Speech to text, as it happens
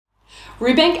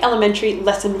Rubank Elementary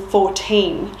Lesson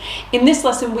 14. In this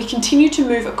lesson, we continue to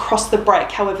move across the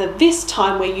break. However, this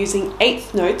time we're using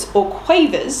eighth notes or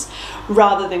quavers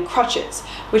rather than crotchets,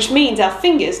 which means our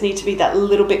fingers need to be that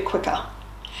little bit quicker.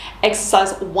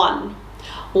 Exercise 1.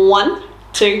 1,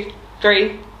 2,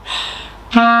 3.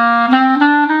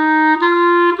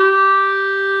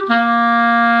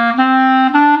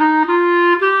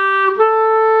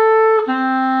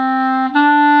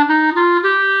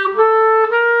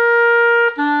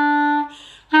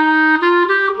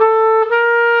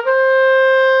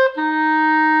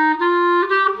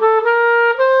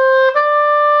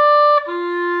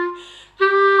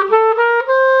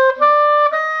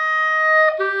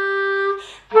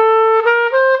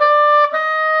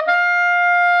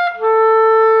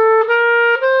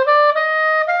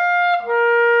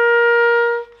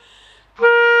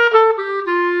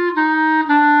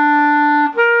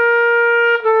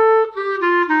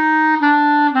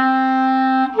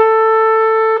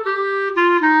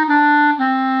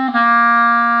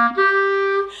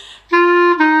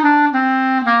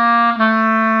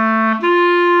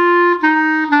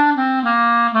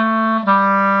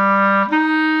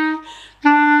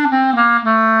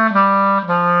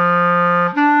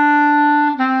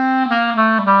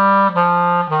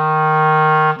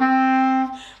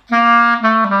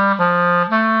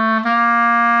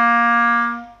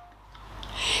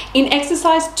 In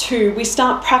exercise 2, we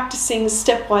start practicing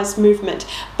stepwise movement,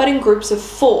 but in groups of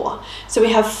 4. So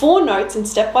we have 4 notes in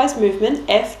stepwise movement,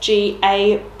 F, G,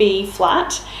 A, B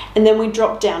flat, and then we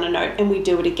drop down a note and we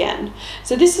do it again.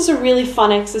 So this is a really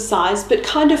fun exercise, but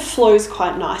kind of flows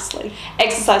quite nicely.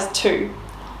 Exercise 2.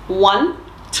 1,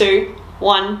 2,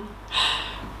 1.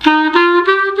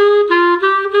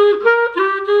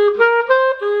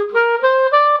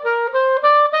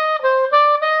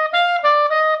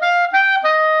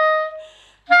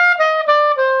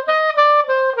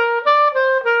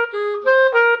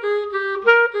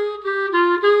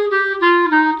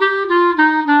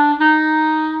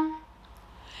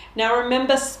 Now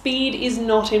remember, speed is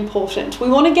not important. We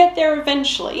want to get there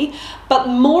eventually, but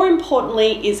more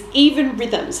importantly is even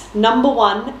rhythms, number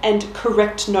 1, and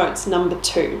correct notes, number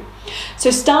 2. So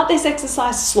start this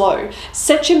exercise slow.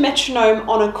 Set your metronome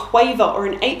on a quaver or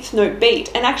an eighth note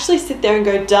beat and actually sit there and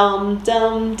go dum,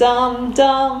 dum, dum,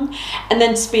 dum, and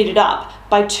then speed it up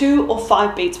by 2 or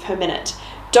 5 beats per minute.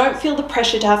 Don't feel the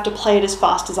pressure to have to play it as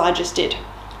fast as I just did.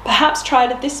 Perhaps try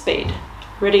it at this speed.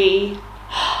 Ready?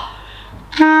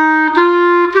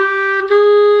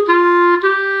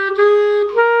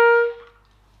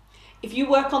 If you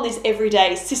work on this every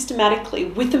day systematically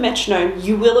with the metronome,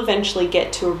 you will eventually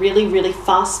get to a really, really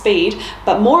fast speed,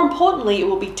 but more importantly, it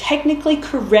will be technically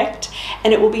correct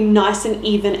and it will be nice and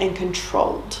even and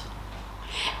controlled.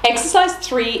 Exercise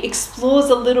 3 explores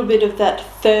a little bit of that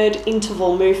third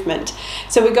interval movement.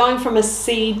 So we're going from a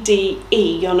C, D,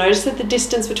 E. You'll notice that the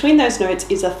distance between those notes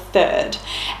is a third.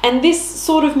 And this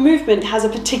sort of movement has a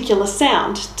particular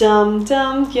sound. Dum,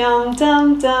 dum, yum,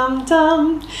 dum, dum,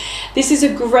 dum. This is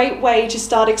a great way to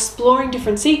start exploring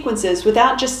different sequences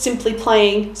without just simply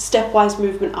playing stepwise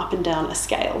movement up and down a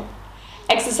scale.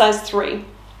 Exercise 3.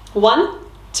 1,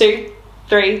 2,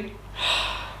 3.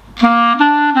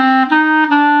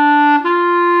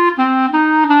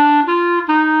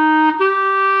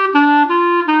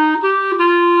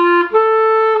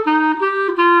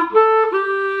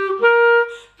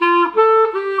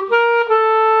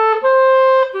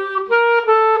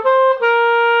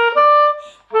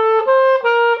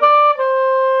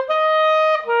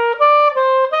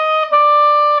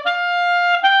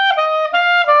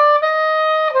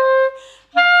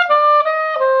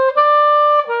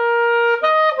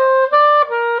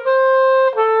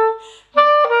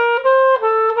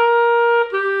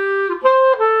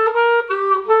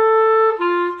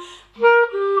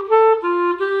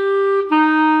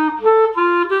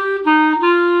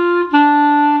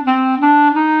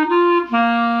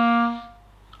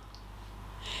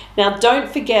 Now don't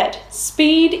forget,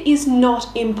 speed is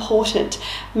not important.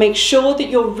 Make sure that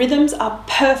your rhythms are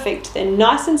perfect, they're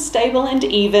nice and stable and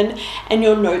even, and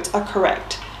your notes are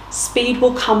correct. Speed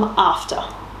will come after.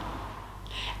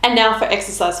 And now for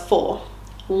exercise 4.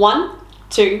 1,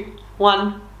 2,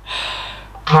 1.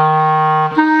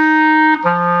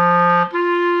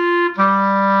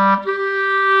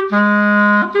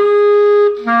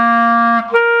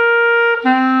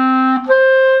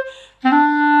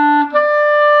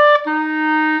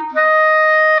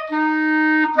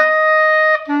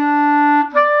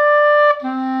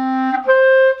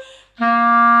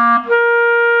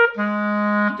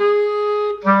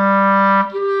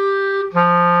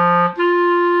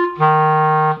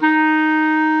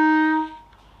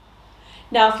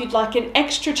 Now, if you'd like an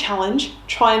extra challenge,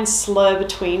 try and slur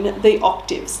between the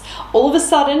octaves. All of a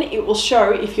sudden, it will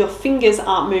show if your fingers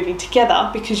aren't moving together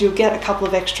because you'll get a couple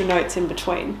of extra notes in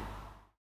between.